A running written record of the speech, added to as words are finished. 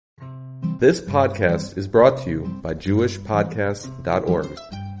This podcast is brought to you by JewishPodcasts.org.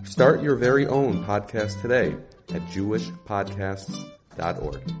 Start your very own podcast today at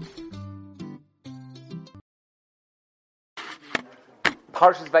JewishPodcasts.org.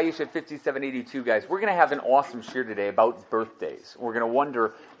 Parshas Vayishev 5782, guys. We're going to have an awesome shir today about birthdays. We're going to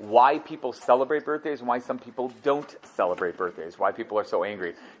wonder why people celebrate birthdays and why some people don't celebrate birthdays, why people are so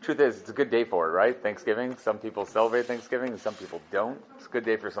angry. Truth is, it's a good day for it, right? Thanksgiving. Some people celebrate Thanksgiving and some people don't. It's a good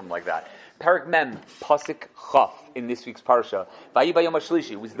day for something like that. Parak Mem, Pasuk Chaf, in this week's Parsha. Vayi Bayom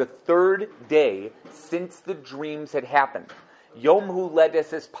HaShlishi was the third day since the dreams had happened. Yom Hu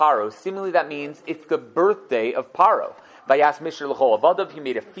Ledes es Paro. Similarly, that means it's the birthday of Paro. Vayas Mishra L'chol Avadav, he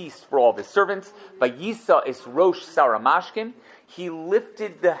made a feast for all of his servants. Vayisa es Rosh Sara Mashkin, he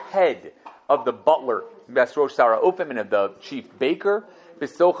lifted the head of the butler, Bes Rosh Sara Ofim, and of the chief baker,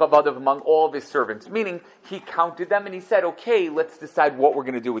 Besoch Avadav, among all of his servants. Meaning, he counted them and he said, okay, let's decide what we're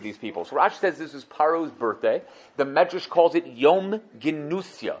going to do with these people. So Rashi says this is Paro's birthday. The Medrash calls it Yom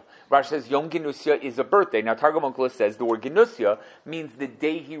Ginusya. Rashi says Yom Ginusya is a birthday. Now Targum Onkelos says the word Ginusya means the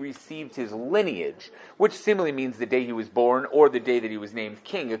day he received his lineage, which similarly means the day he was born or the day that he was named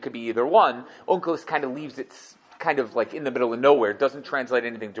king. It could be either one. Onkelos kind of leaves it kind of like in the middle of nowhere. It doesn't translate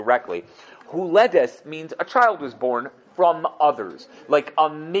anything directly. Huledes means a child was born from others. Like a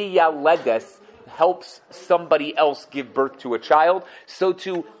miyaledes helps somebody else give birth to a child, so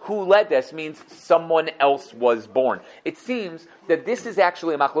to huledes means someone else was born. It seems that this is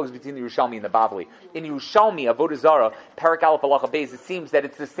actually a machlokes between the Yerushalmi and the Bavli. In Yerushalmi, Avodah Zarah, Parak Aleph Halacha Beis, it seems that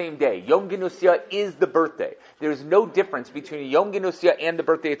it's the same day. Yom Ginusya is the birthday. There's no difference between Yom Ginusya and the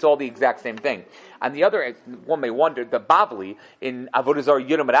birthday. It's all the exact same thing. On the other, one may wonder, the Bavli, in Avodah Zarah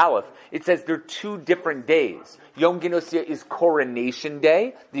Yud Amud Aleph, it says there are two different days. Yom Ginusya is Coronation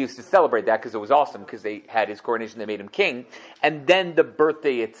Day. They used to celebrate that because it was awesome, because they had his coronation, they made him king. And then the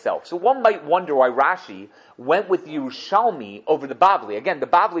birthday itself. So one might wonder why Rashi went with Yerushalmi over the Bavli. Again, the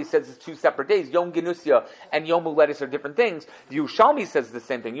Bavli says it's two separate days. Yom Ginusya and Yom Huledes are different things. The Yerushalmi says the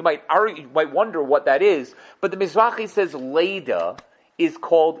same thing. You might wonder what that is. But the Mizrahi says Leda is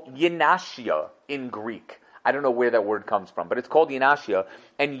called Yenashia in Greek. I don't know where that word comes from, but it's called Yenashia.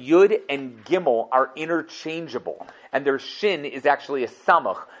 And Yud and Gimel are interchangeable. And their Shin is actually a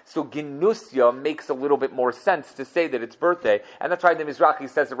Samach. So Ginusya makes a little bit more sense to say that it's birthday. And that's why the Mizrahi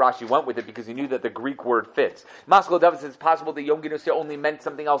says that Rashi went with it, because he knew that the Greek word fits. Maskell David says it's possible that Yom Ginusya only meant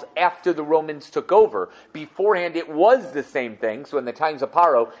something else after the Romans took over. Beforehand, it was the same thing. So in the times of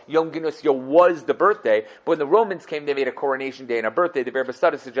Paro, Yom Ginusya was the birthday. But when the Romans came, they made a coronation day and a birthday. The Rebbe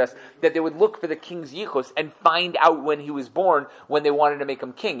Sada suggests that they would look for the king's yichus and find out when he was born when they wanted to make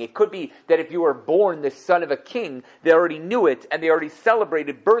him king. It could be that if you were born the son of a king, they already knew it, and they already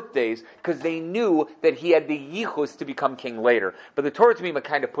celebrated birthdays because they knew that he had the yichus to become king later. But the Torah Tamima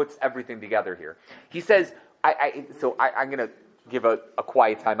kind of puts everything together here. He says, I'm going to give a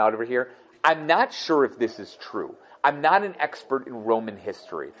quiet time out over here. I'm not sure if this is true. I'm not an expert in Roman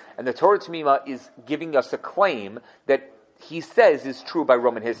history. And the Torah Tamima is giving us a claim that he says is true by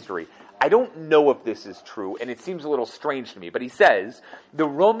Roman history. I don't know if this is true, and it seems a little strange to me, but he says the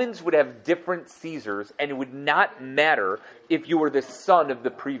Romans would have different Caesars, and it would not matter if you were the son of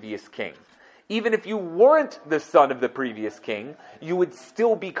the previous king. Even if you weren't the son of the previous king, you would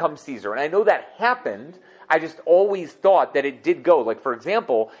still become Caesar. And I know that happened. I just always thought that it did go. Like, for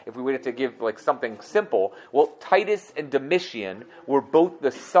example, if we wanted to give like something simple, well, Titus and Domitian were both the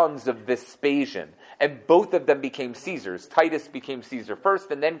sons of Vespasian, and both of them became Caesars. Titus became Caesar first,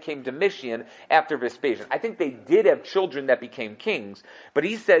 and then came Domitian after Vespasian. I think they did have children that became kings, but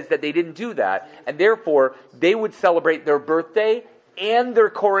he says that they didn't do that, and therefore they would celebrate their birthday and their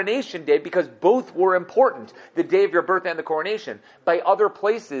coronation day, because both were important, the day of your birthday and the coronation. By other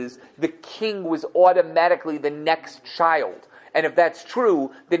places, the king was automatically the next child. And if that's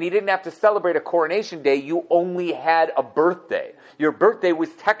true, then you didn't have to celebrate a coronation day, you only had a birthday. Your birthday was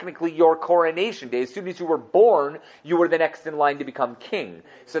technically your coronation day. As soon as you were born, you were the next in line to become king.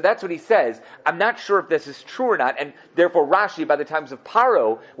 So that's what he says. I'm not sure if this is true or not, and therefore Rashi, by the times of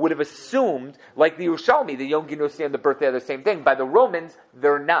Paro, would have assumed, like the Yerushalmi, the Yom Ginusya and the birthday are the same thing. By the Romans,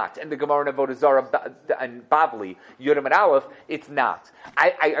 they're not. And the Gemara and Avodah Zarah and Bavli, Yud Amud Aleph, it's not.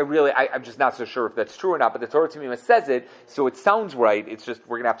 I'm just not so sure if that's true or not, but the Torah Tamima says it, so it sounds right. It's just,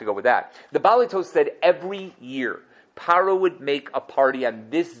 we're going to have to go with that. The Baalei Tos said every year, Paro would make a party on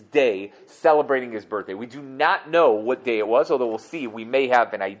this day celebrating his birthday. We do not know what day it was, although we'll see. We may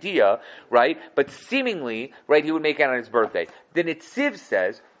have an idea, right? But seemingly, right, he would make it on his birthday. The Netziv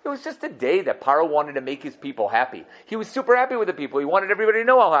says It was just a day that Paro wanted to make his people happy. He was super happy with the people. He wanted everybody to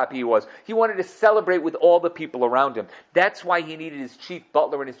know how happy he was. He wanted to celebrate with all the people around him. That's why he needed his chief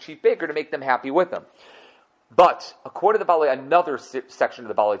butler and his chief baker to make them happy with him. But, according to the Balei, another section of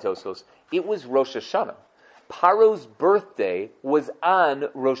the Balei Tosfos, it was Rosh Hashanah. Paro's birthday was on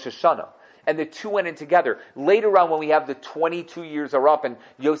Rosh Hashanah. And the two went in together. Later on, when we have the 22 years are up and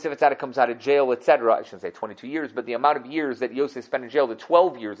Yosef Atzadik comes out of jail, etc., I shouldn't say 22 years, but the amount of years that Yosef spent in jail, the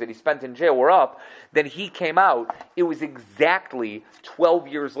 12 years that he spent in jail were up, then he came out. It was exactly 12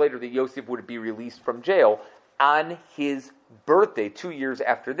 years later that Yosef would be released from jail on his birthday. 2 years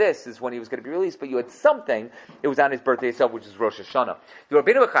after this is when he was going to be released, but you had something, it was on his birthday itself, which is Rosh Hashanah. The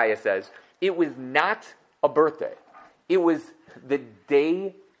Rabbeinu Bechaya says, it was not a birthday. It was the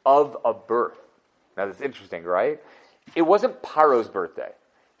day of a birth. Now that's interesting, right? It wasn't Paro's birthday.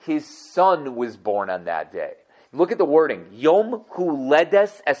 His son was born on that day. Look at the wording. Yom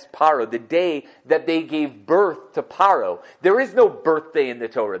Huledes es Paro, the day that they gave birth to Paro. There is no birthday in the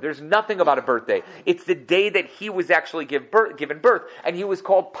Torah. There's nothing about a birthday. It's the day that he was actually given birth. And he was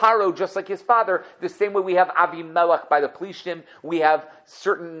called Paro just like his father. The same way we have Avimelech by the Plishtim. We have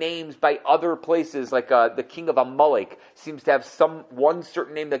certain names by other places, like the king of Amalek seems to have one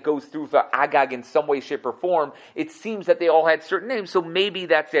certain name that goes through for Agag in some way, shape, or form. It seems that they all had certain names, so maybe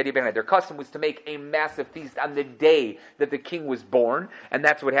that's the idea behind it. Their custom was to make a massive feast on the day that the king was born, and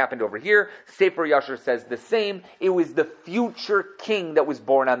that's what happened over here. Sefer Yashar says the same. It was the future king that was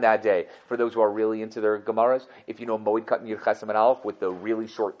born on that day. For those who are really into their Gemaras, if you know Moed Katan Yud Chesem and Aleph with the really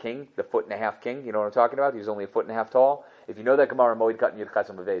short king, the 1.5 king, you know what I'm talking about? He was only 1.5 feet tall. If you know that Gemara, Moed Katan Yud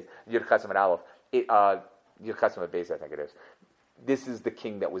Chesem and Aleph, Yud Chesem Beis, I think it is. This is the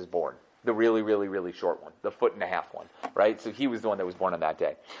king that was born. The really, really, really short one. The 1.5 one. Right? So he was the one that was born on that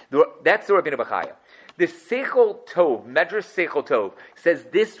day. That's the Rabbeinu Bechaya. The Seichel Tov, Medrash Seichel Tov, says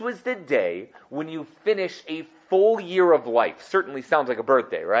this was the day when you finish a full year of life. Certainly sounds like a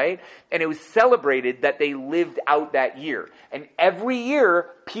birthday, right? And it was celebrated that they lived out that year. And every year,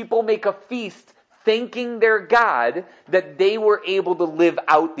 people make a feast thanking their God that they were able to live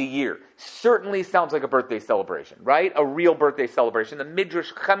out the year. Certainly sounds like a birthday celebration, right? A real birthday celebration. The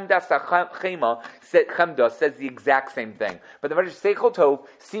Midrash Chemda says the exact same thing. But the Midrash Seichel Tov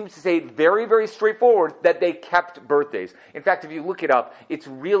seems to say very, very straightforward that they kept birthdays. In fact, if you look it up, it's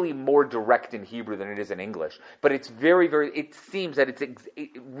really more direct in Hebrew than it is in English. But it's very, very, it seems that it's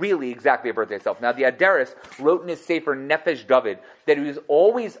really exactly a birthday itself. Now, the Adaris wrote in his Sefer Nefesh David that he was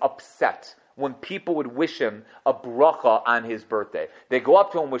always upset when people would wish him a bracha on his birthday. They go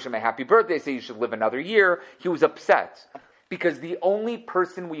up to him, wish him a happy birthday, say you should live another year. He was upset because the only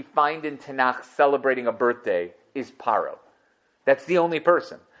person we find in Tanakh celebrating a birthday is Paro. That's the only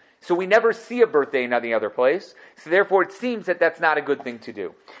person. So we never see a birthday in any other place. So therefore it seems that that's not a good thing to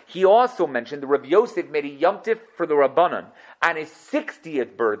do. He also mentioned the Rabbi Yosef made a Yom Tif for the Rabbanan on his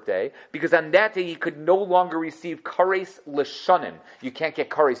 60th birthday, because on that day he could no longer receive kares l'shanim. You can't get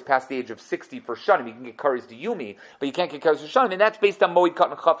kares past the age of 60 for shanim. You can get kares to yumi, but you can't get kares to shanim, and that's based on Moed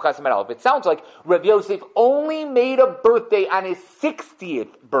Katan Chav Chesem Aleph. It sounds like Rabbi Yosef only made a birthday on his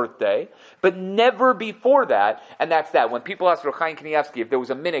 60th birthday, but never before that, and that's that. When people asked Reb Chaim Kanievsky if there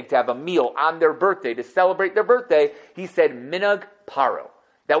was a minhag to have a meal on their birthday, to celebrate their birthday, he said, minhag paro.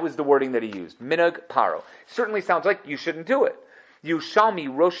 That was the wording that he used. Minhag paro. Certainly sounds like you shouldn't do it.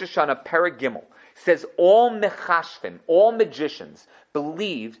 Yerushalmi Rosh Hashanah Perek Gimel says all mechashvin, all magicians,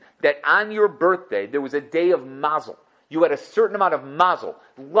 believed that on your birthday there was a day of mazel. You had a certain amount of mazel,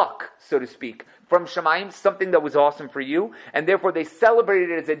 luck, so to speak, from Shemayim, something that was awesome for you, and therefore they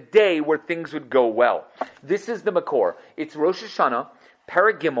celebrated it as a day where things would go well. This is the Makor. It's Rosh Hashanah,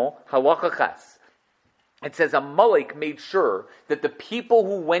 Perek Gimel, Halacha Ches. It says Amalek made sure that the people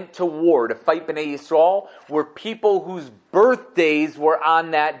who went to war to fight Bnei Yisrael were people whose birthdays were on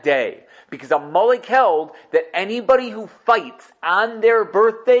that day. Because Amalek held that anybody who fights on their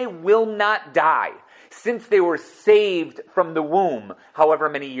birthday will not die. Since they were saved from the womb, however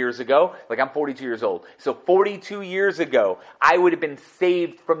many years ago, like I'm 42 years old, so 42 years ago, I would have been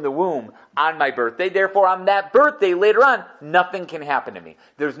saved from the womb on my birthday. Therefore, on that birthday, later on, nothing can happen to me.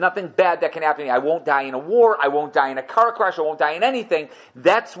 There's nothing bad that can happen to me. I won't die in a war. I won't die in a car crash. I won't die in anything.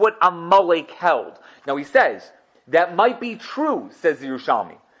 That's what Amalek held. Now, he says, that might be true, says the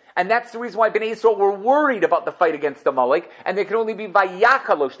Yerushalmi. And that's the reason why Bnei Yisrael were worried about the fight against Amalek, and they could only be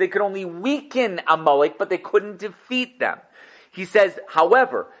vayachalosh. They could only weaken Amalek, but they couldn't defeat them. He says,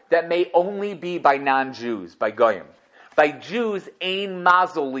 however, that may only be by non-Jews, by Goyim. By Jews, ein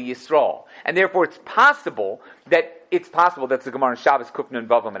mazel li Yisrael. And therefore it's possible that it's possible, that's the Gemara in Shabbos, Kufna and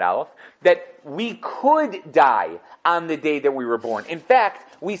Vavam and Aleph, that we could die on the day that we were born. In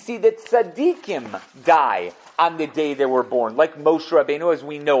fact, we see that tzaddikim die on the day they were born, like Moshe Rabbeinu, as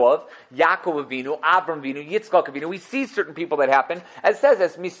we know of, Yaakov Avinu, Avram Avinu, Yitzchak Avinu. We see certain people that happen, as it says,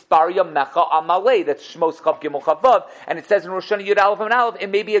 as Mispar Yamecha Amalei, that's Shmos Chav Gimel Chavav, and it says in Rosh Hashanah Yud Aleph and Aleph,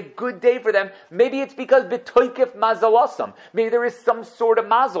 it may be a good day for them. Maybe it's because B'toikif Mazalasam. Maybe there is some sort of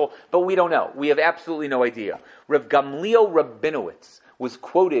mazel, but we don't know. We have absolutely no idea. Rav Gamliel Rabinowitz was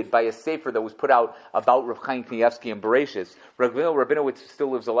quoted by a sefer that was put out about Rav Chaim Kanievsky and Bereshis. Rav Gamliel Rabinowitz still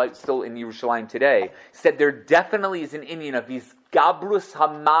lives still in Yerushalayim today. Said there definitely is an Indian of these Gabrus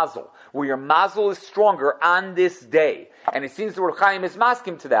HaMazel, where your mazel is stronger on this day. And it seems that Rav Chaim is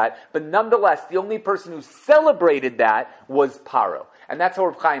masking to that, but nonetheless, the only person who celebrated that was Paro. And that's how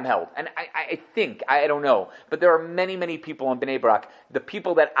Rav Chaim held. And I think, I don't know, but there are many, many people in Bnei Brak, the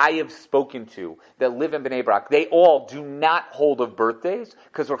people that I have spoken to that live in Bnei Brak, they all do not hold of birthdays,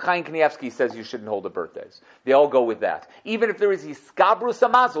 because Rav Chaim Kanievsky says you shouldn't hold of birthdays. They all go with that. Even if there is Iskabrus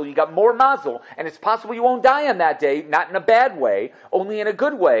Mazel, you got more mazel, and it's possible you won't die on that day, not in a bad way, only in a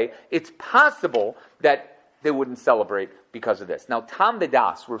good way, it's possible that they wouldn't celebrate because of this. Now, Tam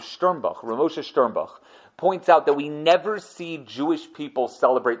Bedas, Rav Sternbach, Rav Moshe Sternbach, points out that we never see Jewish people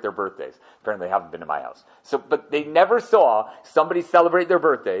celebrate their birthdays. Apparently they haven't been to my house. But they never saw somebody celebrate their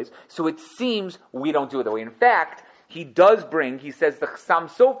birthdays, so it seems we don't do it that way. In fact, he says the Chassam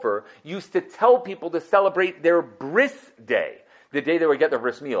Sofer used to tell people to celebrate their bris day, the day they would get their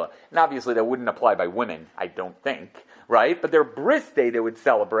bris milah. And obviously that wouldn't apply by women, I don't think, right? But their bris day they would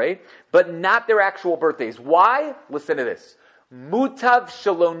celebrate, but not their actual birthdays. Why? Listen to this. Mutav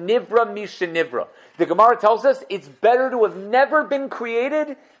shalonivra mishanivra. The Gemara tells us it's better to have never been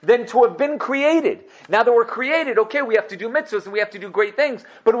created than to have been created. Now that we're created, okay, we have to do mitzvahs and we have to do great things,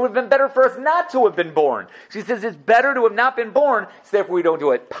 but it would have been better for us not to have been born. She says it's better to have not been born, so therefore we don't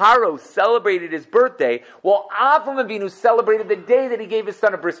do it. Paro celebrated his birthday, while Avram Avinu celebrated the day that he gave his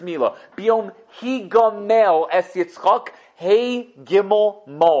son a bris milah. Biom higamel es Yitzchak. Hey Gimel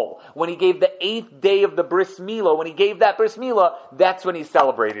Mol. When he gave the 8th day of the bris milah, when he gave that bris milah, that's when he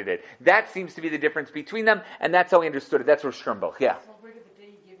celebrated it. That seems to be the difference between them, and that's how he understood it. That's Rosh Sternbach. Yeah. He celebrated the day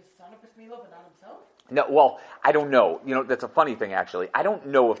he gave his son a bris milah, but not himself? No, well, I don't know. That's a funny thing, actually. I don't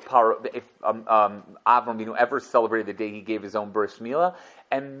know if Avram Avinu ever celebrated the day he gave his own bris milah,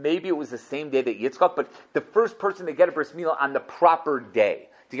 and maybe it was the same day that Yitzchak, but the first person to get a bris milah on the proper day.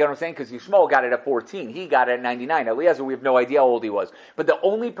 Do you get what I'm saying? Because Yishmael got it at 14. He got it at 99. Eliezer, we have no idea how old he was. But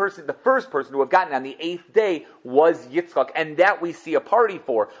the first person to have gotten on the 8th day was Yitzchak. And that we see a party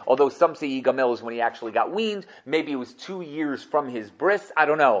for. Although some say Yigamel is when he actually got weaned. Maybe it was 2 years from his bris. I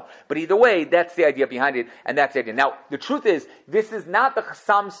don't know. But either way, that's the idea behind it. And that's the idea. Now, the truth is, this is not the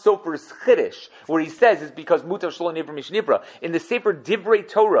Chassam Sofer's Chiddush, where he says it's because Mutav Shelo Nivra Mishnivra. In the Sefer Divrei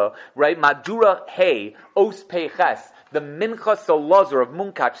Torah, right, Madura Hey, Os Pei Ches, the Minchas Elazar of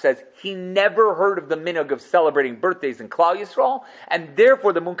Munkach says he never heard of the minhag of celebrating birthdays in Klal Yisrael, and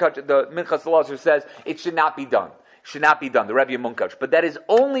therefore the Minchas Elazar says it should not be done. Should not be done, the Rebbe Munkach. But that is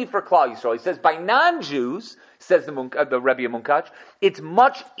only for Klal Yisrael. He says by non-Jews, says the Rebbe Munkach, it's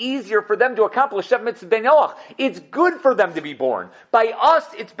much easier for them to accomplish Shev Mitzvah Ben Yoach. It's good for them to be born. By us,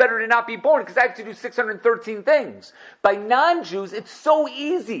 it's better to not be born because I have to do 613 things. By non-Jews, it's so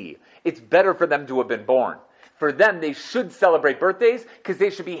easy. It's better for them to have been born. For them, they should celebrate birthdays because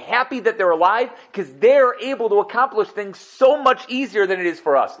they should be happy that they're alive because they're able to accomplish things so much easier than it is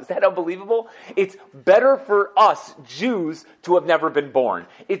for us. Is that unbelievable? It's better for us, Jews, to have never been born.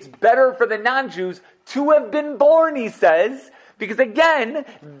 It's better for the non-Jews to have been born, he says, because again,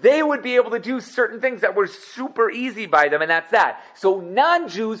 they would be able to do certain things that were super easy by them, and that's that. So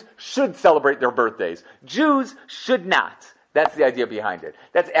non-Jews should celebrate their birthdays. Jews should not. That's the idea behind it.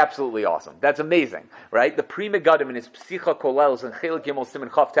 That's absolutely awesome. That's amazing, right? The Pri Megadim in his Psicha Kolelos and Chelik Gimel Siman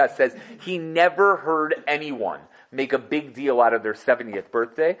Chav Tes says he never heard anyone make a big deal out of their 70th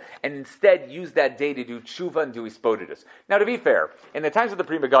birthday, and instead use that day to do tshuva and do hisbodedus. Now, to be fair, in the times of the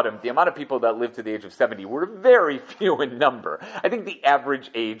Pri Megadim, the amount of people that lived to the age of 70 were very few in number. I think the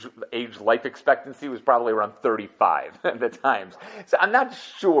average age life expectancy was probably around 35 at the times. So I'm not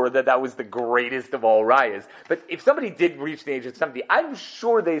sure that was the greatest of all rayas, but if somebody did reach the age of 70, I'm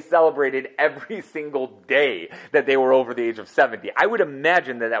sure they celebrated every single day that they were over the age of 70. I would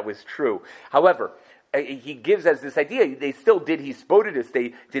imagine that was true. However, he gives us this idea. They still did hisbodedus.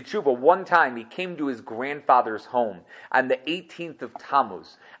 They did tshuva. One time, he came to his grandfather's home on the 18th of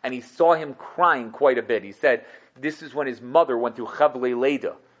Tammuz, and he saw him crying quite a bit. He said, this is when his mother went through Chevlei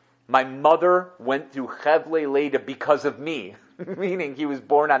Leda. My mother went through Chevlei Leda because of me. meaning he was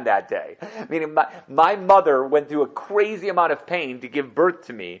born on that day. Meaning my mother went through a crazy amount of pain to give birth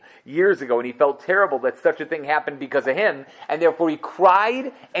to me years ago, and he felt terrible that such a thing happened because of him, and therefore he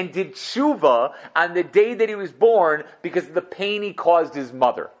cried and did tshuva on the day that he was born because of the pain he caused his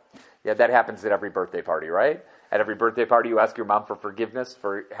mother. Yeah, that happens at every birthday party, right? At every birthday party, you ask your mom for forgiveness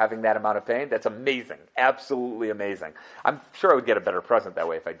for having that amount of pain. That's amazing. Absolutely amazing. I'm sure I would get a better present that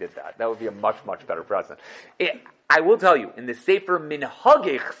way if I did that. That would be a much, much better present. I will tell you, in the Sefer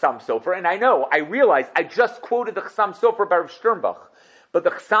Minhagei Chassam Sofer, and I realize I just quoted the Chassam Sofer by Rav Sternbach, but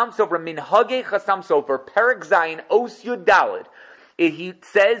the Chassam Sofer, Minhagei Chassam Sofer, Perek Zayin, Os Yud Daled, he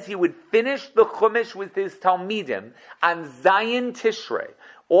says he would finish the Chumash with his Talmidim on Zayin Tishrei.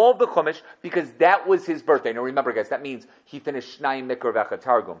 All the Chumash, because that was his birthday. Now remember, guys, that means he finished Shnayim Mikra V'Echad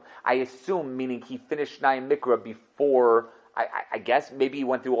Targum. I assume, meaning he finished Shnayim Mikra before, I guess, maybe he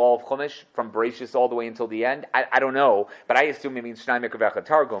went through all of Chumash, from Bereshis all the way until the end. I don't know, but I assume it means Shnayim Mikra V'Echad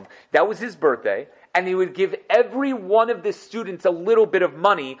Targum. That was his birthday, and he would give every one of the students a little bit of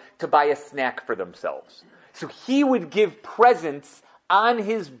money to buy a snack for themselves. So he would give presents on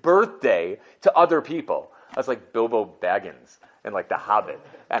his birthday to other people. That's like Bilbo Baggins and like the Hobbit.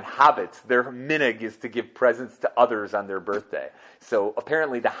 And hobbits, their minhag is to give presents to others on their birthday. So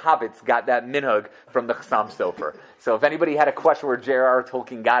apparently the hobbits got that minhag from the Chassam Sofer. So if anybody had a question where J.R.R.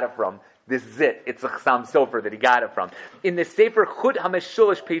 Tolkien got it from, this is it. It's the Chassam Sofer that he got it from. In the Sefer Chut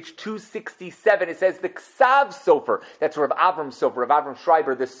HaMeshulish, page 267, it says the Ksav Sofer. That's Rav Avram Sofer, Rav Avram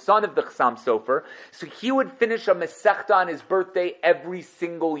Schreiber, the son of the Chassam Sofer. So he would finish a Masechta on his birthday every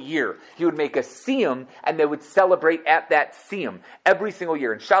single year. He would make a siyum, and they would celebrate at that siyum every single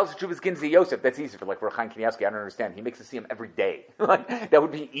year. And Shalos Teshuvas Ginzei Yosef, that's easy for like Rav Chaim Kanievsky. I don't understand. He makes a siyum every day. Like, that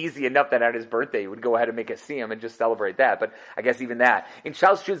would be easy enough that at his birthday he would go ahead and make a siyum and just celebrate that. But I guess even that. In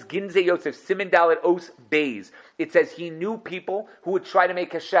Shalos Teshuvas Ginzei Yosef, Siman Dalet Os Beis, it says he knew people who would try to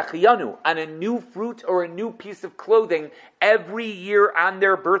make a shechianu on a new fruit or a new piece of clothing every year on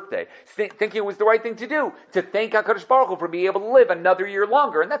their birthday, thinking it was the right thing to do, to thank HaKadosh Baruch Hu for being able to live another year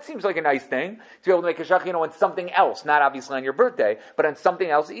longer. And that seems like a nice thing, to be able to make a shechianu on something else, not obviously on your birthday, but on something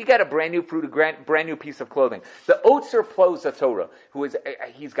else. You get a brand new fruit, a brand new piece of clothing. The Otzer Ploz HaTorah,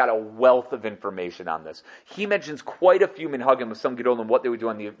 he's got a wealth of information on this. He mentions quite a few minhagim of some Gedolim, what they would do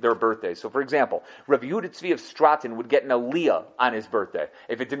on their birthdays. So for example, Rabbi Yehuda Tzvi of Stratton would get an aliyah on his birthday.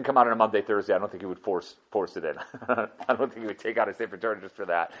 If it didn't come out on a Monday, Thursday, I don't think he would force it in. I don't think he would take out a Sefer Torah just for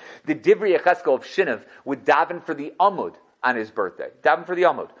that. The Divrei Yecheskel of Shiniv would daven for the Amud on his birthday. Daven for the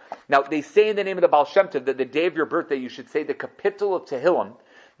Amud. Now, they say in the name of the Baal Shem Tov that the day of your birthday you should say the kapitel of Tehillim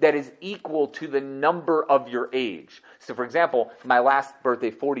that is equal to the number of your age. So, for example, my last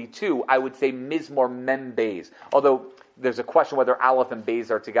birthday, 42, I would say Mizmor Mem Beis. Although there's a question whether Aleph and Beis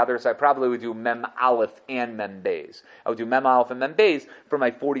are together, so I probably would do Mem Aleph and Mem Beis. I would do Mem Aleph and Mem Beis for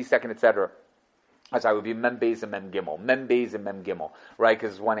my 42nd, etc. So I would be Mem Beis and Mem Gimel. Mem Beis and Mem Gimel, right?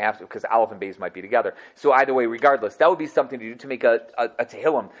 Because Aleph and Beis might be together. So either way, regardless, that would be something to do to make a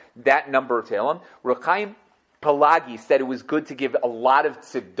Tehillim, that number of Tehillim. Rechaim Pelagi said it was good to give a lot of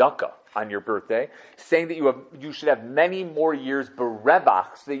tzedakah on your birthday, saying that you should have many more years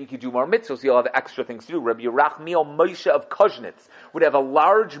berevach so that you could do more mitzvahs, so you'll have extra things to do. Rabbi Yerachmiel Moshe of Koznitz would have a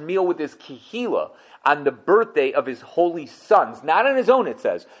large meal with his kihila on the birthday of his holy sons. Not on his own, it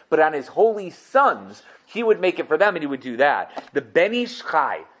says, but on his holy sons. He would make it for them, and he would do that. The Ben Ish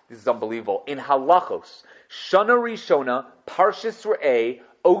Chai, this is unbelievable, in Halachos, Shana Rishona, Parshas Re'eh,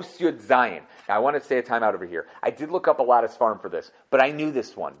 Os Yud Zayin. Now, I want to say a time out over here. I did look up a lot of Sfarim for this, but I knew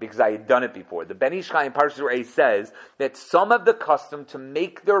this one because I had done it before. The Ben Ish Chai in Parshas Re'eh says that some have the custom to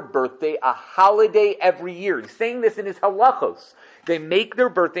make their birthday a holiday every year. He's saying this in his halachos. They make their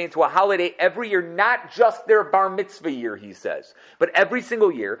birthday into a holiday every year, not just their bar mitzvah year, he says, but every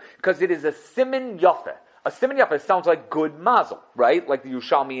single year, because it is a siman yafeh. A siman yafeh sounds like good mazel, right? Like the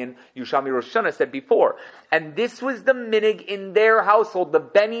Yerushalmi Rosh Hashanah said before. And this was the minig in their household. The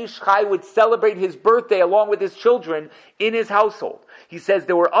Ben Ish Chai would celebrate his birthday along with his children in his household. He says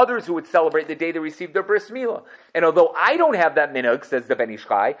there were others who would celebrate the day they received their bris milah. And although I don't have that minhag, says the Ben Ish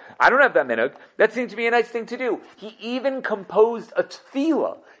Chai, I don't have that minhag, that seems to be a nice thing to do. He even composed a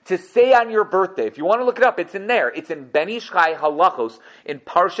tefillah to say on your birthday. If you want to look it up, it's in there. It's in Ben Ish Chai Halachos, in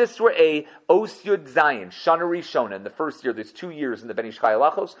Parshas Re'eh, Os Yud Zayin, Shana Rishona. In the first year, there's 2 years in the Ben Ish Chai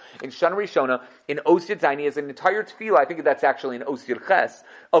Halachos. In Shana Rishona, in Os Yud Zayin, he has an entire tefillah, I think that's actually in Os Yud Ches,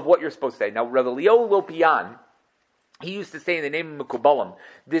 of what you're supposed to say. Now, Rav Eliyahu Lopian, he used to say in the name of Mekubalim,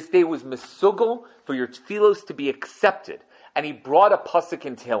 this day was mesugel for your tefillos to be accepted. And he brought a pasuk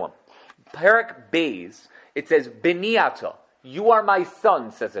in Tehillim. Perek Beis, it says, Beniata, you are my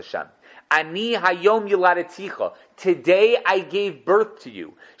son, says Hashem. Ani hayom yiladeticha. Today I gave birth to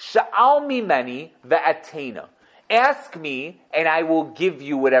you. Sha'al mimeni ve'atena. Ask me, and I will give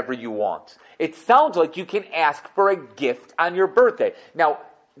you whatever you want. It sounds like you can ask for a gift on your birthday. Now,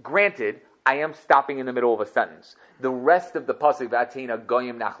 granted, I am stopping in the middle of a sentence. The rest of the pasuk, V'atena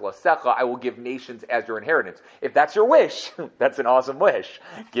goyim nachlasecha, I will give nations as your inheritance. If that's your wish, that's an awesome wish.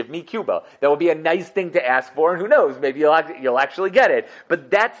 Give me Cuba. That would be a nice thing to ask for, and who knows, maybe you'll actually get it.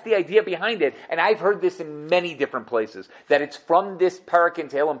 But that's the idea behind it, and I've heard this in many different places, that it's from this parak in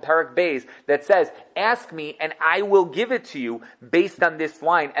Tehillim, Parak Beis, that says, ask me, and I will give it to you based on this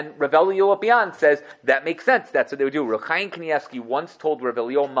line. And Rav Elio Lopian says, that makes sense, that's what they would do. Rav Chaim Kanievsky once told Rav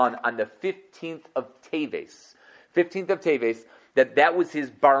Elio Man on the 15th of Teves, that was his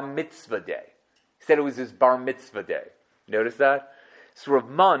bar mitzvah day. He said it was his bar mitzvah day. Notice that? So Rav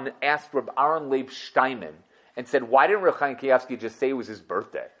Mun asked Rav Aaron Leib Steinman and said, why didn't Rav Chaim Kanievsky just say it was his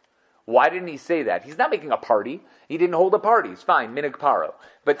birthday? Why didn't he say that? He's not making a party. He didn't hold a party. It's fine, minig paro.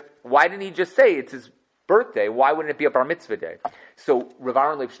 But why didn't he just say it's his birthday? Why wouldn't it be a bar mitzvah day? So Rav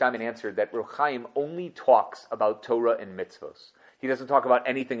Aaron Leib Steinman answered that Rav Chaim only talks about Torah and mitzvahs. He doesn't talk about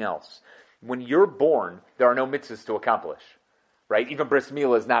anything else. When you're born, there are no mitzvahs to accomplish, right? Even bris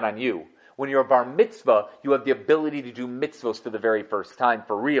milah is not on you. When you're a bar mitzvah, you have the ability to do mitzvahs for the very first time,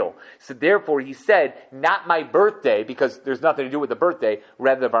 for real. So therefore, he said, not my birthday, because there's nothing to do with the birthday,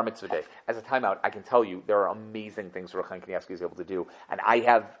 rather the bar mitzvah day. As a timeout, I can tell you, there are amazing things Rav Chaim Kanievsky is able to do, and I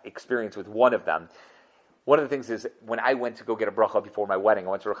have experience with one of them. One of the things is, when I went to go get a bracha before my wedding,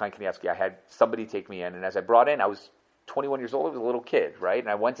 I went to Rav Chaim Kanievsky, I had somebody take me in, and as I brought in, I was 21 years old, I was a little kid, right? And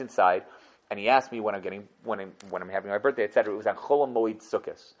I went inside, and he asked me when I'm having my birthday, etc. It was on Chol HaMoed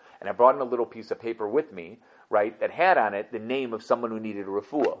Sukkos, and I brought in a little piece of paper with me, right, that had on it the name of someone who needed a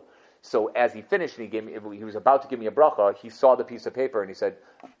refuah. So as he finished, and he was about to give me a bracha, he saw the piece of paper and he said,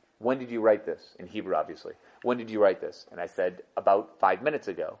 "When did you write this?" In Hebrew, obviously. "When did you write this?" And I said, "About 5 minutes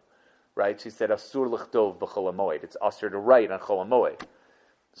ago." Right? She said, "Asur l'chtov b'chol HaMoed." It's asur to write on Chol HaMoed.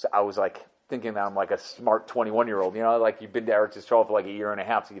 So I was like thinking that I'm like a smart 21-year-old, like you've been to Eretz Yisrael for like a year and a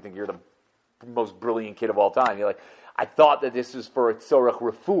half, so you think you're the most brilliant kid of all time. You're like, I thought that this was for a tzorech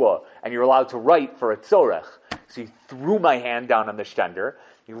refuah, and you're allowed to write for a tzorech. So he threw my hand down on the shtender.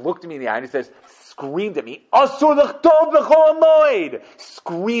 He looked at me in the eye and he says, screamed at me, "Asur l'chtov b'chol HaMoed!"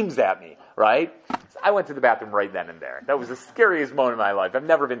 Screams at me, right? So I went to the bathroom right then and there. That was the scariest moment of my life. I've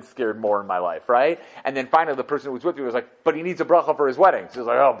never been scared more in my life, right? And then finally the person who was with me was like, "But he needs a bracha for his wedding." So he was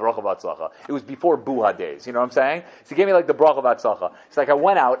like, "Oh, bracha b'atzlacha." It was before buha days, you know what I'm saying? So he gave me like the bracha b'atzlacha. It's like I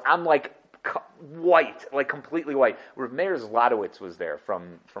went out, I'm like white, like completely white. Rav Meir Zlotowitz was there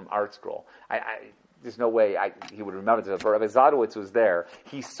from Art Scroll. There's no way he would remember this, but Rabbi Zlotowitz was there.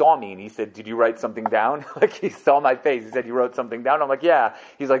 He saw me and he said, "Did you write something down?" Like he saw my face. He said, "You wrote something down?" I'm like, "Yeah."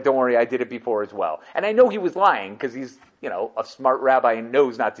 He's like, "Don't worry, I did it before as well." And I know he was lying because he's, a smart rabbi and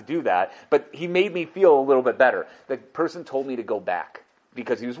knows not to do that, but he made me feel a little bit better. The person told me to go back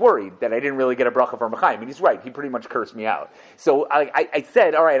because he was worried that I didn't really get a bracha from Chaim. And he's right, he pretty much cursed me out. So I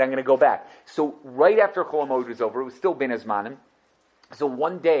said, all right, I'm going to go back. So right after Chol HaMoed was over, it was still Ben Azmanim. So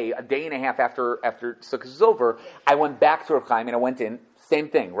one day, a day and a half after Sukkot was over, I went back to Rav Chaim and I went in, same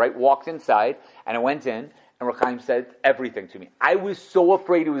thing, right? Walked inside and I went in and Rav Chaim said everything to me. I was so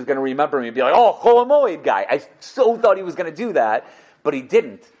afraid he was going to remember me and be like, "Oh, Chol HaMoed guy." I so thought he was going to do that, but he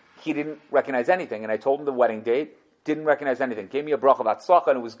didn't. He didn't recognize anything. And I told him the wedding date. Didn't recognize anything. Gave me a bracha b'atzlacha,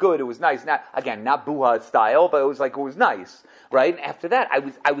 and it was good. It was nice. Not buha style, but it was nice, right? And after that,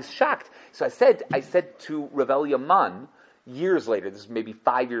 I was shocked. So I said to Rav Elya Man years later, this is maybe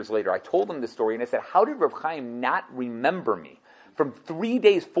 5 years later, I told him this story, and I said, "How did Rav Chaim not remember me from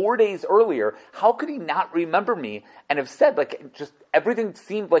 4 days earlier? How could he not remember me and have said just everything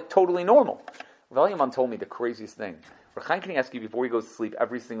seemed like totally normal?" Rav Elya Man told me the craziest thing. Rav Chaim Kanievsky, before he goes to sleep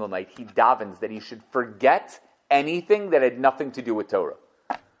every single night, he davens that he should forget anything that had nothing to do with Torah.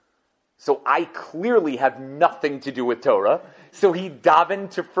 So I clearly have nothing to do with Torah, so he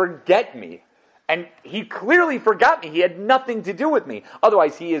davened to forget me. And he clearly forgot me. He had nothing to do with me.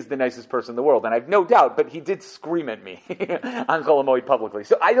 Otherwise, he is the nicest person in the world, and I have no doubt, but he did scream at me on Chol HaMoed publicly.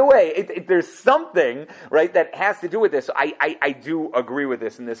 So either way, there's something, right, that has to do with this. So I do agree with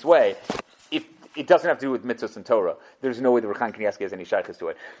this in this way. It doesn't have to do with mitzvahs and Torah. There's no way that Rav Chaim Kanievsky has any shaykhs to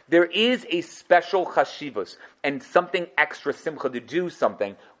it. There is a special chashivus and something extra simcha to do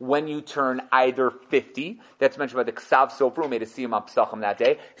something when you turn either 50, that's mentioned by the Ksav Sofer, who made a Siyam Apsachim that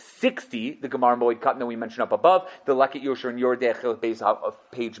day, 60, the Gemara Moed Katan that we mentioned up above, the Leket Yosher and Yordei Beis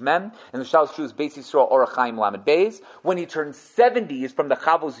of page Mem, and the Shalos Shus Beis Yisrael Orach Chaim Lamed Beis. When he turns 70 is from the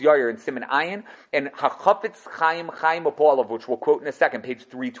Chavos Yair and Siman Ayin, and HaChafetz Chaim Chaim Apolov, which we'll quote in a second, page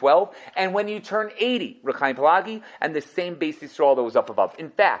 312. And when you turn 80, Rechaim Pelagi, and the same Beis Yisrael that was up above. In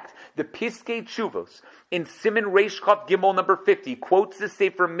fact, the Piskei Tshuvos in Siman Reish Chaf Gimel number 50 quotes the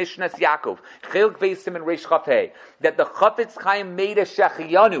Sefer Mishnas Yaakov, Chelik Beis Siman Reish Chaf Hey, that the Chafetz Chaim made a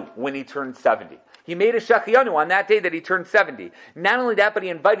Shechianu when he turned 70. He made a Shechianu on that day that he turned 70. Not only that, but he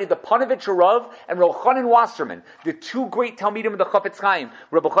invited the Panovich Rav and Rav Chanan Wasserman, the two great Talmidim of the Chafetz Chaim,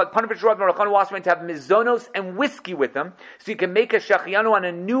 Panovich Rav and Rav Chanan Wasserman, to have mizonos and whiskey with them, so he can make a Shechianu on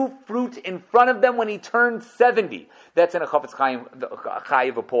a new fruit in front of them when he turned 70. That's in a Chafetz Chaim, the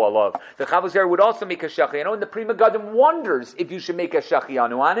Chayiv of Po'alav. The Chavos Yair would also make a Shechianu, and the Pri Megadim wonders if you should make a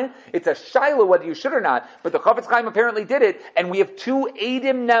Shechianu on it. It's a Shiloh whether you should or not, but the Chafetz Chaim apparently did it, and we have two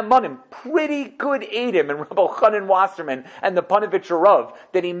Eidim Namanim, pretty good Eidim, and Rabbi Chanan Wasserman and the Panovich Rav,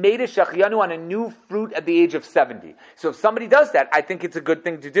 that he made a Shechianu on a new fruit at the age of 70. So if somebody does that, I think it's a good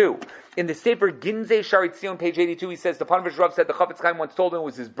thing to do. In the Sefer Ginzei Sharit Zion, page 82, he says, the Panovich Rav said the Chafetz Chaim once told him it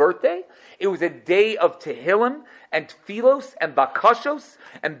was his birthday. It was a day of Tehillim, and Tfilos and Bakashos,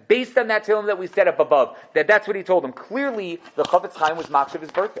 and based on that Tehillim that we set up above, that's what he told him. Clearly, the Chafetz Chaim was Makshav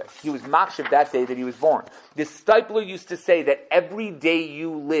his birthday. He was Makshav that day that he was born. The Steipler used to say that every day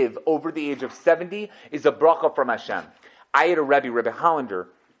you live over the age of 70 is a bracha from Hashem. I had a Rebbe Hollander,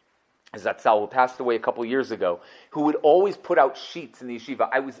 Zatzal, who passed away a couple years ago, who would always put out sheets in the yeshiva.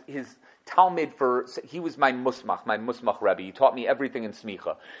 I was his Talmud he was my Musmach Rebbe. He taught me everything in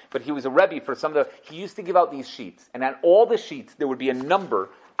Smicha. But he was a Rebbe for some of he used to give out these sheets. And on all the sheets, there would be a number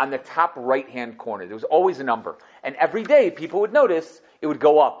on the top right-hand corner. There was always a number. And every day, people would notice, it would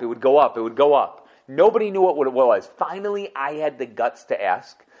go up, it would go up, it would go up. Nobody knew what it was. Finally, I had the guts to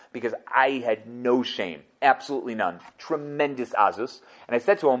ask, because I had no shame. Absolutely none. Tremendous azus. And I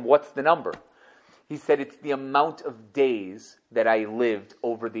said to him, what's the number? He said, it's the amount of days that I lived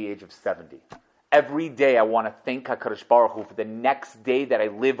over the age of 70. Every day I want to thank HaKadosh Baruch Hu for the next day that I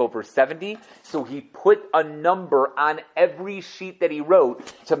live over 70. So he put a number on every sheet that he wrote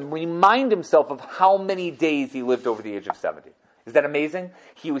to remind himself of how many days he lived over the age of 70. Is that amazing?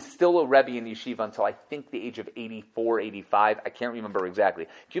 He was still a Rebbe in yeshiva until I think the age of 84, 85. I can't remember exactly.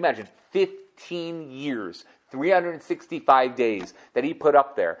 Can you imagine 15 years, 365 days that he put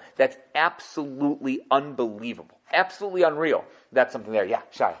up there? That's absolutely unbelievable. Absolutely unreal. That's something there. Yeah,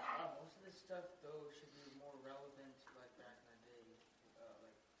 Shai. Most of this stuff, though, should be more relevant like back in the day.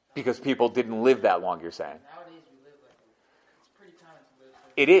 Because people didn't live that long, you're saying? Nowadays we live like, it's pretty common to live.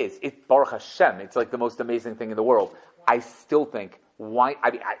 It is. It's Baruch Hashem. It's like the most amazing thing in the world. I still think,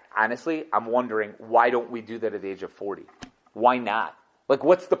 honestly, I'm wondering, why don't we do that at the age of 40? Why not? Like,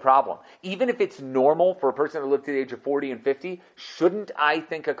 what's the problem? Even if it's normal for a person to live to the age of 40 and 50, shouldn't I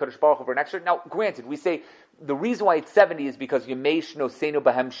think HaKadosh Baruch Hu for an extra? Now, granted, we say, the reason why it's 70 is because Yemesh Nosenu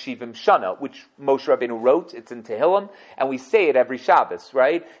Bahem Shivim Shana, which Moshe Rabbeinu wrote, it's in Tehillim, and we say it every Shabbos,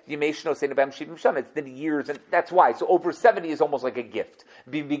 right? Yemesh Nosenu Bahem Shivim Shana, it's the years, and that's why. So over 70 is almost like a gift.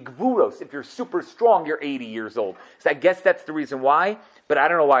 Bigvuros, if you're super strong, you're 80 years old. So I guess that's the reason why, but I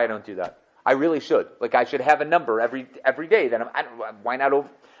don't know why I don't do that. I really should. Like, I should have a number every day.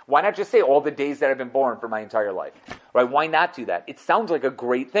 Why not just say all the days that I've been born for my entire life? Right? Why not do that? It sounds like a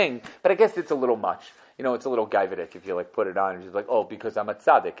great thing, but I guess it's a little much. You know, it's a little gaividik if you like put it on and just like, oh, because I'm a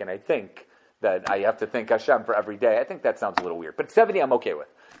tzaddik and I think that I have to thank Hashem for every day. I think that sounds a little weird. But 70 I'm okay with.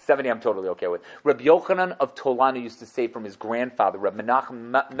 70 I'm totally okay with. Rabbi Yochanan of Tolano used to say from his grandfather, Rabbi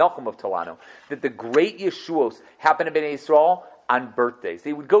Menachem of Tolano, that the great Yeshuos happen to be in Israel on birthdays.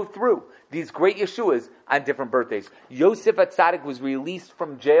 They would go through these great Yeshuas on different birthdays. Yosef HaTzadik was released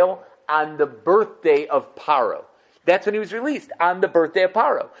from jail on the birthday of Paro. That's when he was released, on the birthday of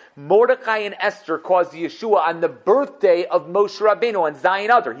Paro. Mordecai and Esther caused Yeshua on the birthday of Moshe Rabbeinu and Zion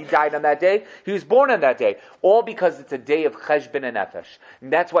Adar. He died on that day. He was born on that day. All because it's a day of Cheshbon and Nefesh.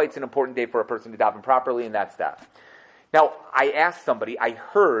 And that's why it's an important day for a person to daven properly, and that's that. Now, I asked somebody, I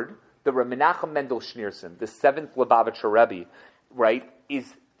heard the Reb Menachem Mendel Schneerson, the 7th Lubavitcher Rebbe, right,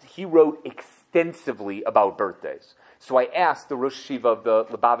 he wrote extensively about birthdays. So I asked the Rosh Yeshiva of the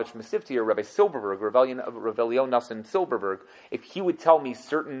Lubavitch Mesivta, Rabbi Silberberg, Rebellion Nassim Silberberg, if he would tell me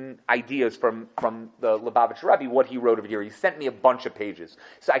certain ideas from the Lubavitch Rebbe, what he wrote over here. He sent me a bunch of pages.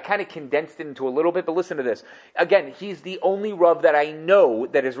 So I kind of condensed it into a little bit, but listen to this. Again, he's the only Rav that I know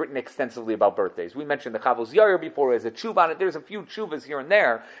that has written extensively about birthdays. We mentioned the Chavos Yair before as a tshuva on it. There's a few tshuvas here and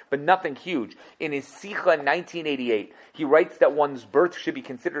there, but nothing huge. In his Sikha in 1988, he writes that one's birth should be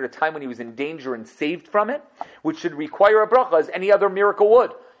considered a time when he was in danger and saved from it, which should require a bracha as any other miracle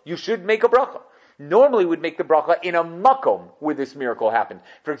would. You should make a bracha. Normally would make the bracha in a makom where this miracle happened.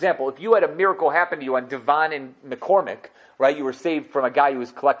 For example, if you had a miracle happen to you on Devon and McCormick, right, you were saved from a guy who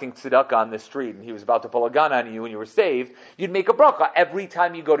was collecting tzedakah on the street and he was about to pull a gun on you and you were saved, you'd make a bracha every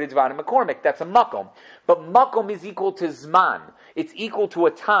time you go to Devon and McCormick. That's a makom. But makom is equal to zman. It's equal to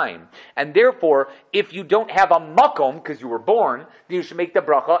a time. And therefore, if you don't have a makom, because you were born, then you should make the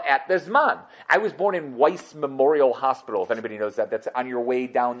bracha at the zman. I was born in Weiss Memorial Hospital, if anybody knows that. That's on your way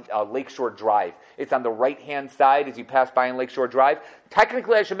down Lakeshore Drive. It's on the right-hand side as you pass by on Lakeshore Drive.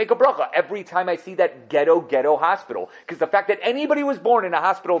 Technically, I should make a bracha every time I see that ghetto hospital. Because the fact that anybody was born in a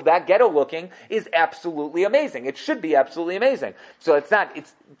hospital that ghetto-looking is absolutely amazing. It should be absolutely amazing. So it's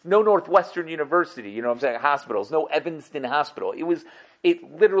no Northwestern University, you know what I'm saying, hospitals, no Evanston Hospital.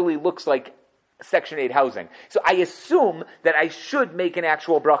 It literally looks like Section 8 housing. So I assume that I should make an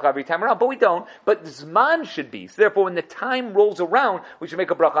actual bracha every time around, but we don't. But Zman should be. So therefore, when the time rolls around, we should make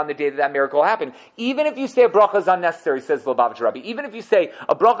a bracha on the day that miracle happened. Even if you say a bracha is unnecessary, says the Lubavitch Rebbe, even if you say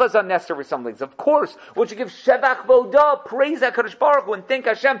a bracha is unnecessary for some things, of course, once you give Shevach Vodah, praise HaKadosh Baruch Hu, and thank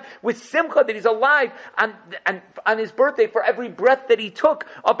Hashem with simcha that he's alive on his birthday for every breath that he took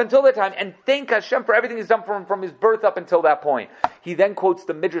up until that time, and thank Hashem for everything he's done for him from his birth up until that point. He then quotes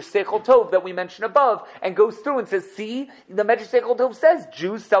the Midrash Seichel Tov that we mentioned above and goes through and says, see, the Midrash Seichel Tov says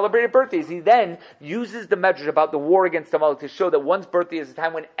Jews celebrated birthdays. He then uses the Midrash about the war against Amalek to show that one's birthday is a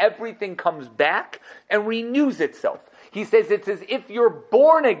time when everything comes back and renews itself. He says it's as if you're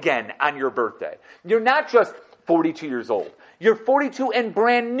born again on your birthday. You're not just 42 years old. You're 42 and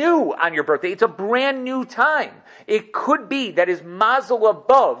brand new on your birthday. It's a brand new time. It could be that his mazel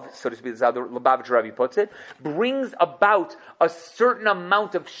above, so to speak, this is how the Lubavitch Rebbe puts it, brings about a certain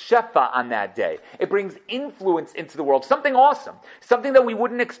amount of shefa on that day. It brings influence into the world, something awesome, something that we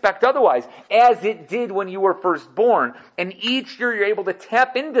wouldn't expect otherwise, as it did when you were first born. And each year you're able to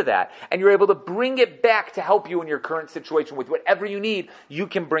tap into that, and you're able to bring it back to help you in your current situation. With whatever you need, you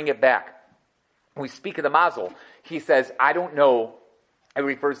can bring it back. When we speak of the mazel, he says, I don't know, it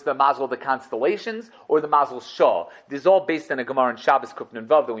refers to the mazel of the constellations or the mazel shah. This is all based on a Gemara in Shabbos Kuf Nun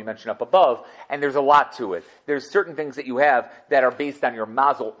Vav that we mentioned up above, and there's a lot to it. There's certain things that you have that are based on your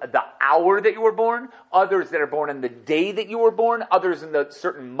mazel, the hour that you were born, others that are born on the day that you were born, others in the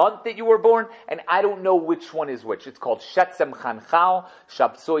certain month that you were born, and I don't know which one is which. It's called Shetzem Chanchal,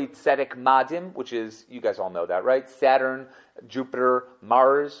 Shabsoi Tzedek Madim, which is, you guys all know that, right? Saturn, Jupiter,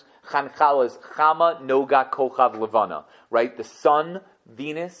 Mars. Chanchal is Chama, Noga, Kochav, Levana, right? The sun,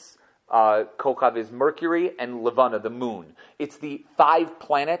 Venus, Kochav is Mercury, and Levana, the moon. It's the 5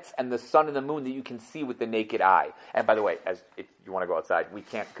 planets and the sun and the moon that you can see with the naked eye. And by the way, if you want to go outside, we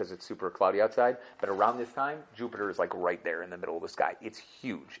can't because it's super cloudy outside, but around this time, Jupiter is like right there in the middle of the sky. It's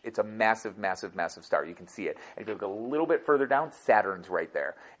huge. It's a massive, massive, massive star. You can see it. And if you look a little bit further down, Saturn's right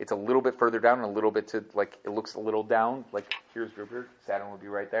there. It's a little bit further down and a little bit to, like, it looks a little down, like here's Jupiter, Saturn would be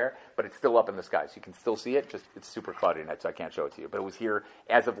right there, but it's still up in the sky, so you can still see it, just it's super cloudy tonight, so I can't show it to you. But it was here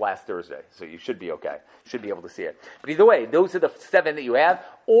as of last Thursday, so you should be okay. Should be able to see it. But either way, those are the 7 that you have,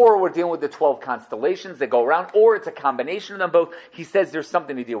 or we're dealing with the 12 constellations that go around, or it's a combination of them both. He says there's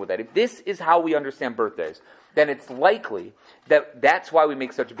something to deal with that. If this is how we understand birthdays, then it's likely that that's why we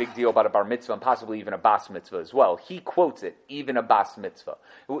make such a big deal about a bar mitzvah and possibly even a bas mitzvah as well. He quotes it, even a bas mitzvah.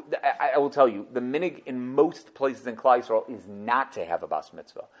 I will tell you, the minig in most places in Klal Yisrael is not to have a bas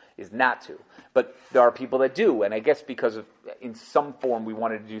mitzvah, is not to. But there are people that do, and I guess because of, in some form, we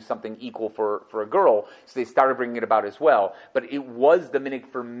wanted to do something equal for a girl, so they started bringing it about as well. But it was the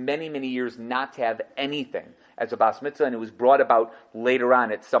minig for many, many years not to have anything as a bas mitzvah, and it was brought about later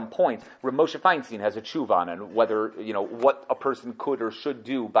on at some point. Rav Moshe Feinstein has a tshuva on it, whether, what a person could or should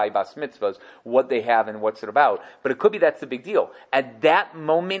do by bas mitzvahs, what they have and what's it about. But it could be that's the big deal. At that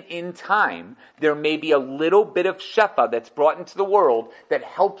moment in time, there may be a little bit of shefa that's brought into the world that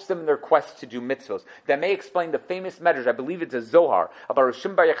helps them in their quest to do mitzvahs. That may explain the famous medrash, I believe it's a Zohar, about Rav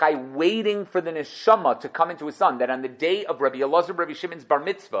Shimon Bar Yochai waiting for the neshama to come into his son, that on the day of Rabbi Elazar Rabbi Shimon's bar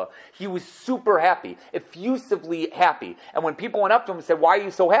mitzvah, he was super happy. If you exclusively happy. And when people went up to him and said, why are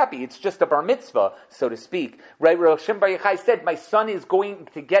you so happy? It's just a bar mitzvah, so to speak. Right? Rosh Hashanah Bar Yochai said, my son is going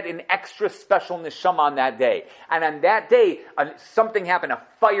to get an extra special neshama on that day. And on that day, something happened. A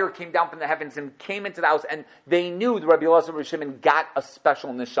fire came down from the heavens and came into the house, and they knew the Rabbi Elazar Bar Shimon got a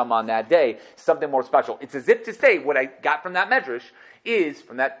special neshama on that day, something more special. It's as if to say, what I got from that medrash is,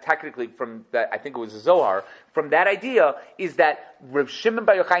 from that, technically, from that, I think it was a Zohar, from that idea, is that Rav Shimon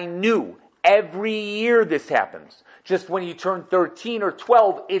Bar Yochai knew every year this happens. Just when you turn 13 or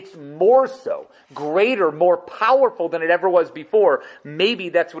 12, it's more so, greater, more powerful than it ever was before. Maybe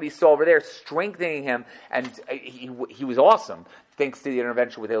that's what he saw over there, strengthening him, and he was awesome, thanks to the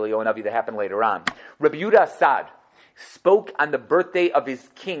intervention with Eliyahu Navi that happened later on. Rabbi Yehuda Assad spoke on the birthday of his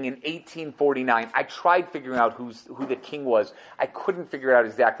king in 1849. I tried figuring out who the king was. I couldn't figure it out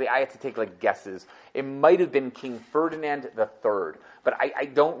exactly. I had to take guesses. It might have been King Ferdinand III. But I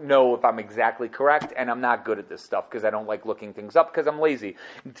don't know if I'm exactly correct, and I'm not good at this stuff because I don't like looking things up because I'm lazy.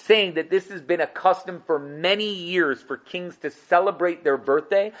 Saying that this has been a custom for many years for kings to celebrate their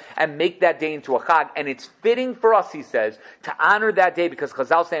birthday and make that day into a chag, and it's fitting for us, he says, to honor that day because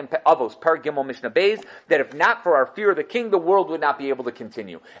Chazal say in Avos, Per Gimel Mishnah Beis, that if not for our fear of the king, the world would not be able to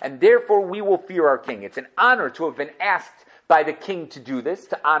continue. And therefore we will fear our king. It's an honor to have been asked by the king to do this,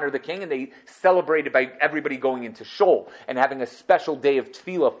 to honor the king, and they celebrated by everybody going into shul and having a special day of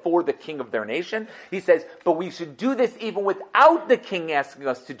tefillah for the king of their nation. He says, but we should do this even without the king asking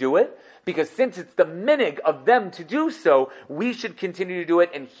us to do it, because since it's the minig of them to do so, we should continue to do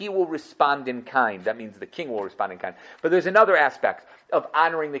it, and he will respond in kind. That means the king will respond in kind. But there's another aspect of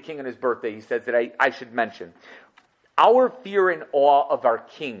honoring the king on his birthday, he says, that I should mention. Our fear and awe of our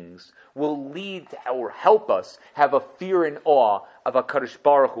kings will lead to, or help us have a fear and awe of HaKadosh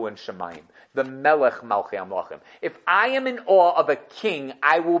Baruch Hu and Shemayim, the Melech Malchei Amlachim. If I am in awe of a king,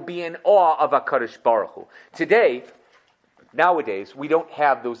 I will be in awe of HaKadosh Baruch Hu. Today, nowadays, we don't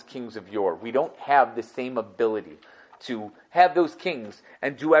have those kings of yore. We don't have the same ability to have those kings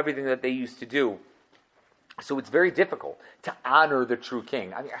and do everything that they used to do. So it's very difficult to honor the true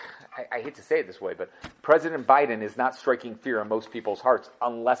king. I mean, I hate to say it this way, but President Biden is not striking fear in most people's hearts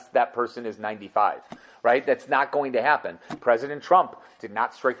unless that person is 95, right? That's not going to happen. President Trump did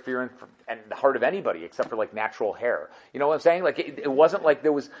not strike fear in the heart of anybody except for natural hair. You know what I'm saying? It wasn't like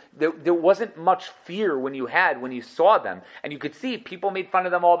there wasn't much fear when you saw them, and you could see people made fun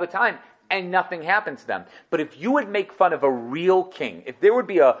of them all the time. And nothing happened to them. But if you would make fun of a real king, if there would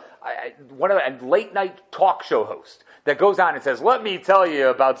be a late night talk show host that goes on and says, let me tell you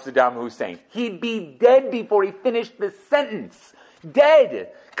about Saddam Hussein, he'd be dead before he finished the sentence. Dead.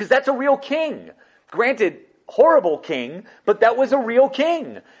 Because that's a real king. Granted, horrible king, but that was a real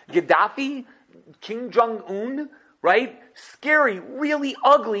king. Gaddafi, Kim Jong-un, right? Scary, really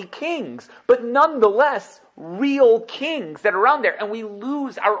ugly kings, but nonetheless, real kings that are around there. And we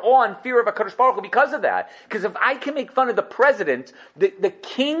lose our awe and fear of HaKadosh Baruch Hu because of that. Because if I can make fun of the president, the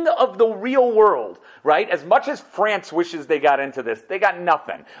king of the real world, right? As much as France wishes they got into this, they got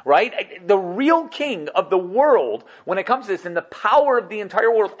nothing, right? The real king of the world, when it comes to this, and the power of the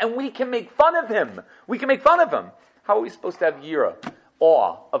entire world, and we can make fun of him. We can make fun of him. How are we supposed to have yira,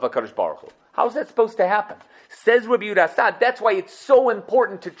 awe of HaKadosh Baruch Hu? How is that supposed to happen? Says Rabbi Yehuda Assad, that's why it's so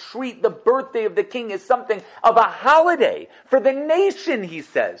important to treat the birthday of the king as something of a holiday for the nation, he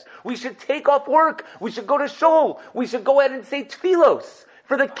says. We should take off work. We should go to shul. We should go ahead and say tefillos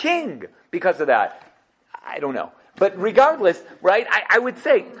for the king because of that. I don't know. But regardless, right, I would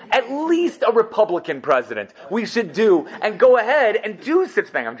say at least a Republican president we should do and go ahead and do such a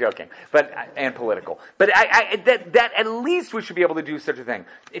thing. I'm joking, and political. But that at least we should be able to do such a thing.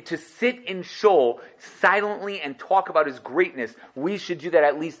 To sit in shul silently and talk about his greatness, we should do that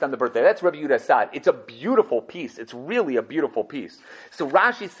at least on the birthday. That's Rabbi Yehuda Assad. It's a beautiful piece. It's really a beautiful piece. So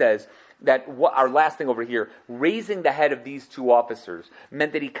Rashi says that our last thing over here, raising the head of these two officers,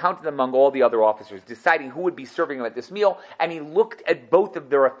 meant that he counted them among all the other officers, deciding who would be serving him at this meal, and he looked at both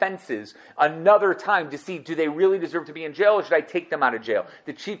of their offenses another time to see, do they really deserve to be in jail, or should I take them out of jail?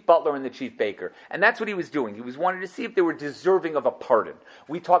 The chief butler and the chief baker. And that's what he was doing. He was wanting to see if they were deserving of a pardon.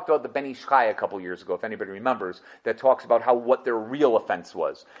 We talked about the Ben Ish Chai a couple years ago, if anybody remembers, that talks about what their real offense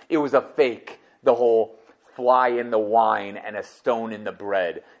was. It was a fake, the whole fly in the wine and a stone in the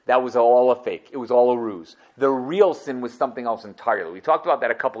bread. That was all a fake. It was all a ruse. The real sin was something else entirely. We talked about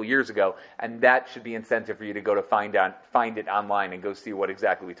that a couple years ago, and that should be incentive for you to go to find it online and go see what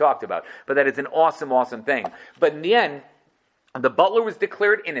exactly we talked about. But that is an awesome, awesome thing. But in the end, The butler was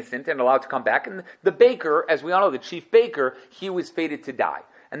declared innocent and allowed to come back, and the baker, as we all know, the chief baker, he was fated to die.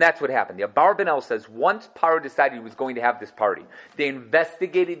 And that's what happened. The Abarbanel says once Paro decided he was going to have this party, they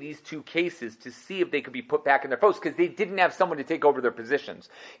investigated these two cases to see if they could be put back in their posts because they didn't have someone to take over their positions.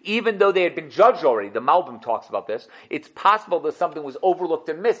 Even though they had been judged already, the Malbim talks about this, it's possible that something was overlooked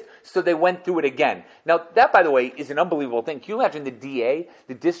and missed, so they went through it again. Now, that, by the way, is an unbelievable thing. Can you imagine the DA,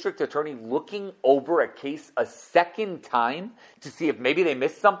 the district attorney, looking over a case a second time to see if maybe they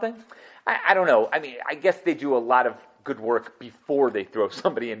missed something? I don't know. I mean, I guess they do a lot of good work before they throw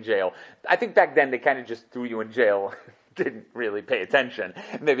somebody in jail. I think back then they kind of just threw you in jail, didn't really pay attention.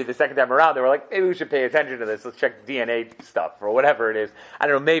 Maybe the second time around they were like, maybe we should pay attention to this, let's check DNA stuff or whatever it is. I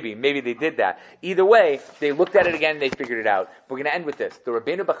don't know, maybe they did that. Either way, they looked at it again, they figured it out. We're going to end with this. The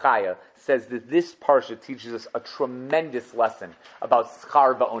Rabbeinu Bechaya says that this parsha teaches us a tremendous lesson about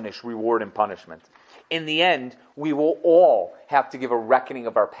schar va'onish, reward and punishment. In the end, we will all have to give a reckoning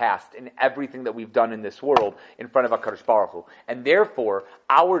of our past and everything that we've done in this world in front of HaKadosh Baruch Hu. And therefore,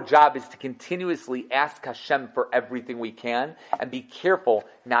 our job is to continuously ask Hashem for everything we can and be careful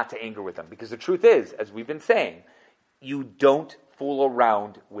not to anger with Him. Because the truth is, as we've been saying, you don't fool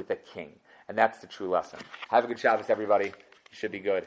around with a king. And that's the true lesson. Have a good Shabbos, everybody. You should be good.